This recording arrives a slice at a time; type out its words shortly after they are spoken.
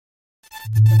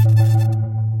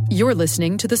You're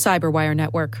listening to the Cyberwire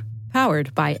Network,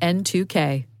 powered by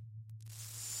N2K.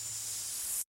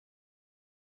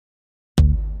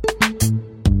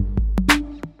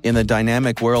 In the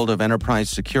dynamic world of enterprise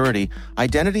security,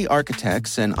 identity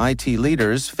architects and IT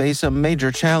leaders face a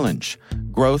major challenge.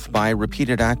 Growth by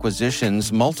repeated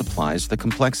acquisitions multiplies the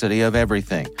complexity of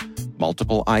everything.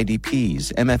 Multiple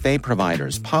IDPs, MFA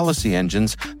providers, policy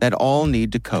engines that all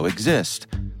need to coexist.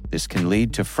 This can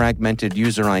lead to fragmented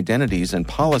user identities and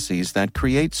policies that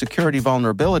create security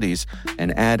vulnerabilities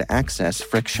and add access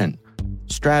friction.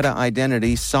 Strata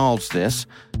Identity solves this.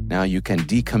 Now you can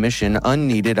decommission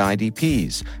unneeded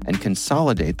IDPs and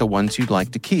consolidate the ones you'd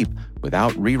like to keep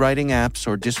without rewriting apps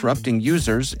or disrupting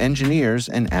users, engineers,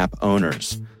 and app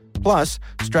owners. Plus,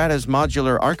 Strata's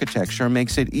modular architecture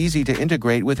makes it easy to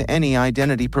integrate with any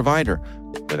identity provider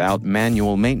without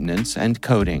manual maintenance and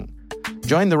coding.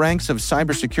 Join the ranks of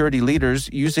cybersecurity leaders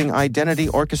using identity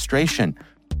orchestration.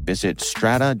 Visit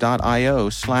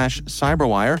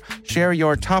strata.io/cyberwire, share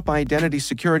your top identity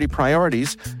security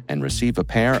priorities, and receive a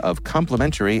pair of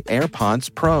complimentary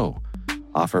AirPods Pro.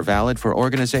 Offer valid for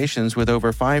organizations with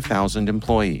over 5,000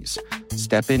 employees.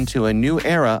 Step into a new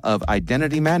era of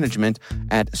identity management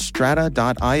at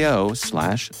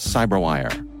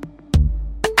strata.io/cyberwire.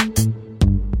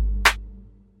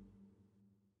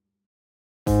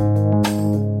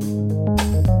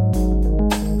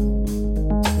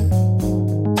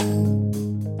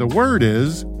 The word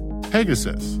is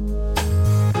Pegasus.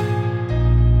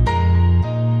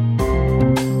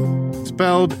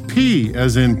 Spelled P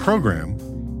as in program,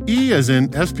 E as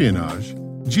in espionage,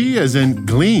 G as in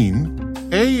glean,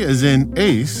 A as in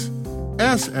ace,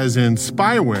 S as in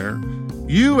spyware,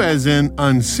 U as in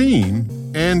unseen,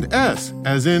 and S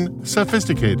as in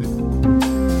sophisticated.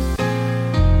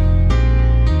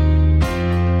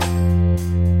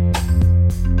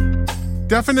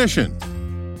 Definition.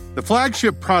 The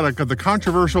flagship product of the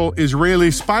controversial Israeli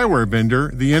spyware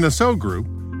vendor, the NSO Group,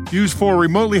 used for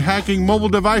remotely hacking mobile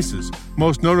devices,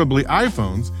 most notably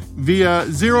iPhones, via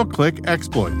zero-click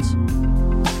exploits.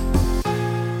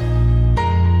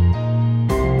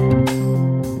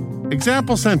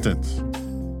 Example sentence.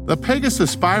 The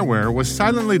Pegasus spyware was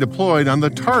silently deployed on the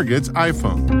target's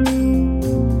iPhone.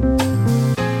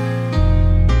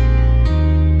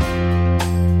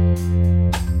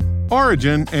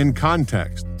 Origin and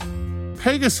context.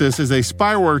 Pegasus is a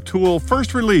spyware tool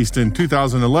first released in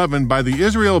 2011 by the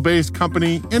Israel-based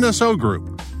company NSO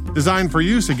Group, designed for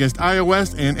use against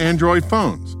iOS and Android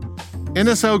phones.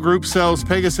 NSO Group sells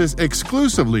Pegasus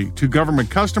exclusively to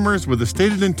government customers with the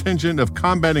stated intention of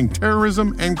combating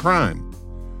terrorism and crime.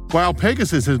 While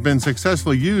Pegasus has been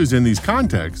successfully used in these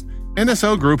contexts,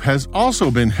 NSO Group has also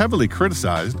been heavily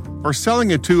criticized for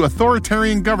selling it to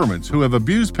authoritarian governments who have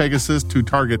abused Pegasus to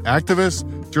target activists,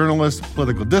 journalists,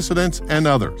 political dissidents, and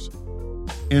others.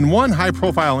 In one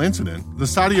high-profile incident, the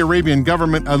Saudi Arabian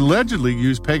government allegedly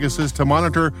used Pegasus to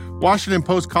monitor Washington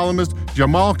Post columnist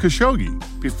Jamal Khashoggi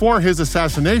before his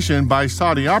assassination by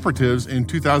Saudi operatives in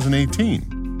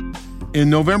 2018. In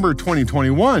November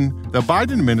 2021, the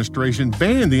Biden administration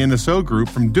banned the NSO Group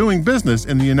from doing business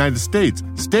in the United States,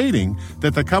 stating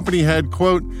that the company had,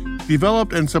 quote,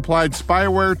 developed and supplied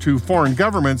spyware to foreign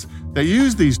governments that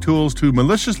use these tools to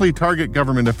maliciously target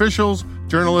government officials,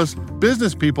 journalists,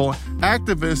 business people,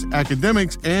 activists,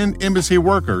 academics, and embassy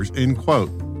workers, end quote.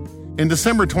 In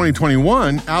December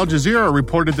 2021, Al Jazeera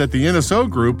reported that the NSO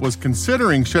Group was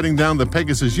considering shutting down the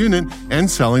Pegasus unit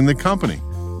and selling the company.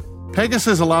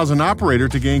 Pegasus allows an operator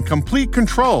to gain complete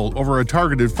control over a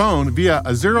targeted phone via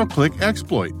a zero-click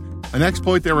exploit, an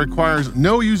exploit that requires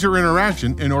no user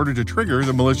interaction in order to trigger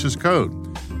the malicious code.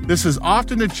 This is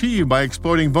often achieved by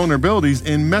exploiting vulnerabilities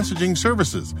in messaging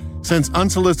services, since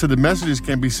unsolicited messages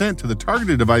can be sent to the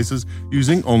targeted devices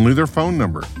using only their phone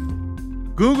number.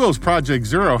 Google's Project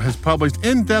Zero has published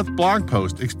in-depth blog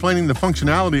posts explaining the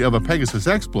functionality of a Pegasus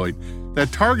exploit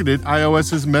that targeted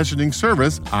iOS's messaging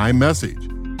service, iMessage.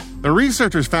 The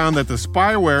researchers found that the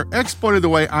spyware exploited the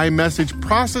way iMessage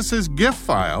processes GIF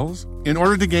files in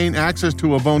order to gain access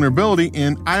to a vulnerability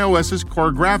in iOS's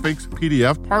core graphics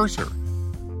PDF parser.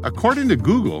 According to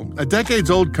Google, a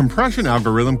decades-old compression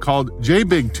algorithm called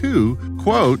JBig2,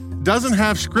 quote, doesn't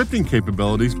have scripting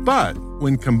capabilities, but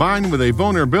when combined with a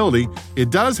vulnerability, it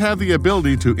does have the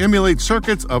ability to emulate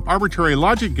circuits of arbitrary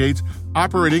logic gates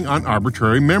operating on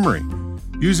arbitrary memory.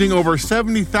 Using over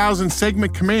 70,000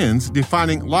 segment commands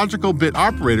defining logical bit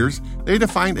operators, they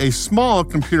defined a small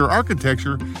computer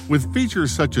architecture with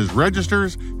features such as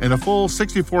registers and a full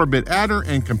 64-bit adder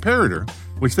and comparator,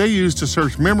 which they use to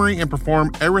search memory and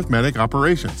perform arithmetic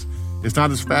operations. It's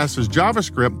not as fast as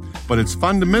JavaScript, but it's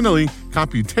fundamentally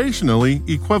computationally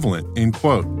equivalent, end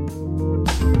quote.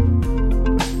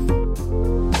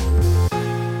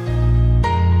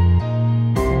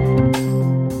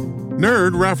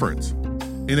 Nerd reference.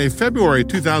 In a February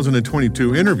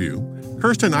 2022 interview,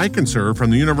 Kirsten Eichenser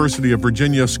from the University of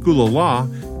Virginia School of Law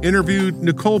interviewed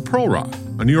Nicole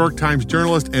Perlroth, a New York Times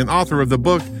journalist and author of the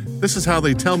book This Is How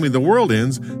They Tell Me the World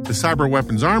Ends, the Cyber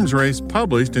Weapons Arms Race,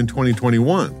 published in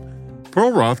 2021.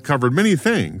 Perlroth covered many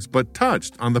things, but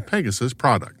touched on the Pegasus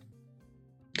product.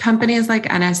 Companies like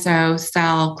NSO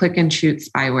sell click-and-shoot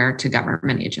spyware to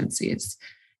government agencies.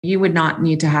 You would not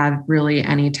need to have really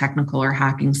any technical or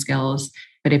hacking skills.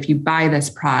 But if you buy this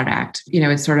product,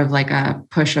 it's sort of like a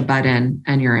push a button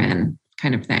and you're in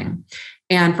kind of thing.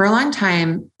 And for a long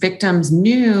time, victims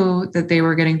knew that they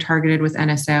were getting targeted with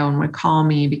NSO and would call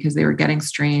me because they were getting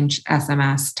strange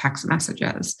SMS text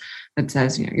messages that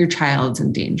says, your child's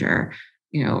in danger,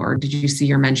 or did you see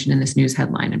your mention in this news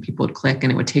headline? And people would click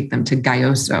and it would take them to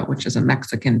Gayoso, which is a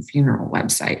Mexican funeral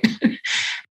website.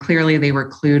 Clearly, they were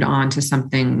clued on to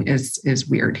something is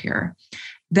weird here.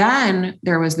 Then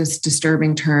there was this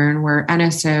disturbing turn where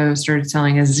NSO started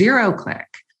selling a zero-click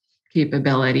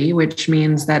capability, which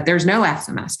means that there's no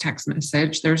SMS text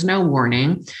message, there's no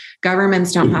warning.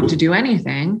 Governments don't have to do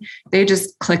anything. They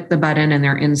just click the button and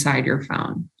they're inside your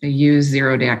phone. They use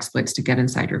zero-day exploits to get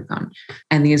inside your phone.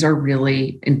 And these are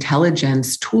really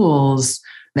intelligence tools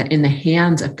that in the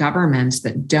hands of governments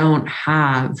that don't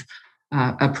have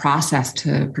a process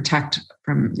to protect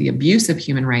from the abuse of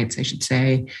human rights, I should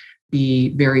say, be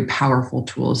very powerful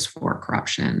tools for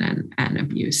corruption and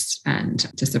abuse and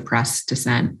to suppress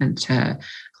dissent and to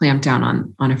clamp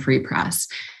down on a free press.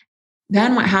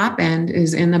 Then what happened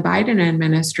is in the Biden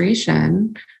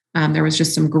administration, there was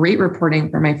just some great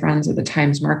reporting from my friends at the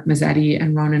Times, Mark Mazzetti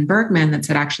and Ronan Bergman, that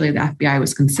said actually the FBI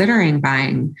was considering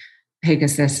buying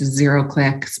Pegasus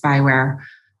zero-click spyware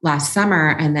last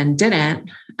summer and then didn't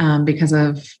because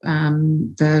of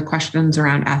the questions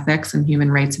around ethics and human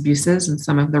rights abuses and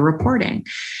some of the reporting.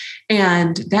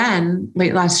 And then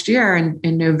late last year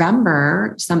in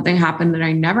November, something happened that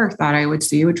I never thought I would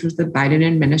see, which was the Biden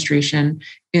administration,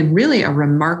 in really a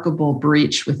remarkable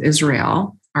breach with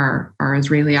Israel, our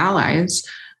Israeli allies,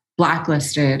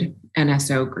 blacklisted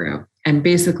NSO Group and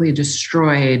basically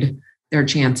destroyed their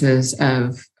chances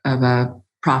of a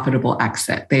profitable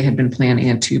exit. They had been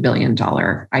planning a $2 billion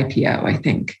IPO, I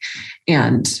think,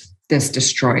 and this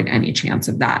destroyed any chance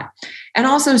of that. And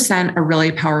also sent a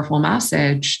really powerful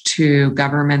message to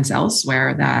governments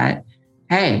elsewhere that,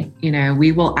 hey,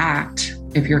 we will act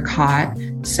if you're caught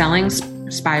selling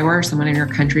spyware, someone in your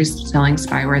country is selling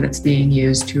spyware that's being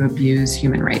used to abuse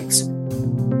human rights.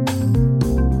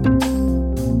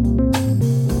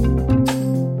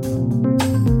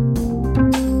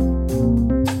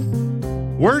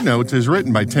 Word Notes is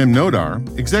written by Tim Nodar,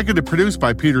 executive produced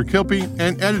by Peter Kilpie,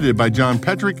 and edited by John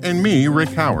Petrick and me, Rick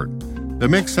Howard. The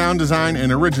mix, sound design,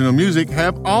 and original music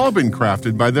have all been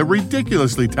crafted by the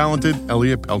ridiculously talented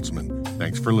Elliot Peltzman.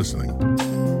 Thanks for listening.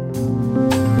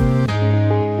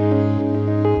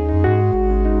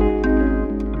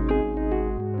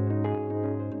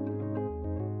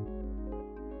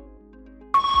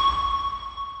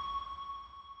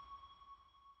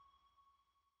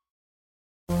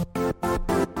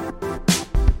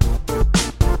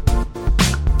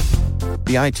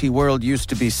 The IT world used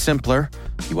to be simpler.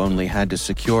 You only had to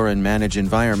secure and manage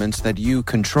environments that you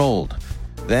controlled.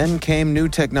 Then came new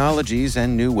technologies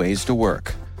and new ways to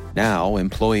work. Now,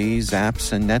 employees,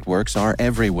 apps, and networks are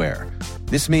everywhere.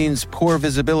 This means poor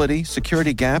visibility,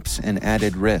 security gaps, and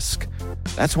added risk.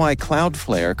 That's why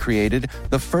Cloudflare created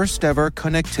the first-ever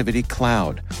connectivity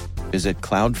cloud. Visit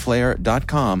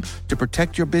cloudflare.com to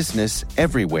protect your business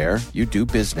everywhere you do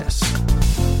business.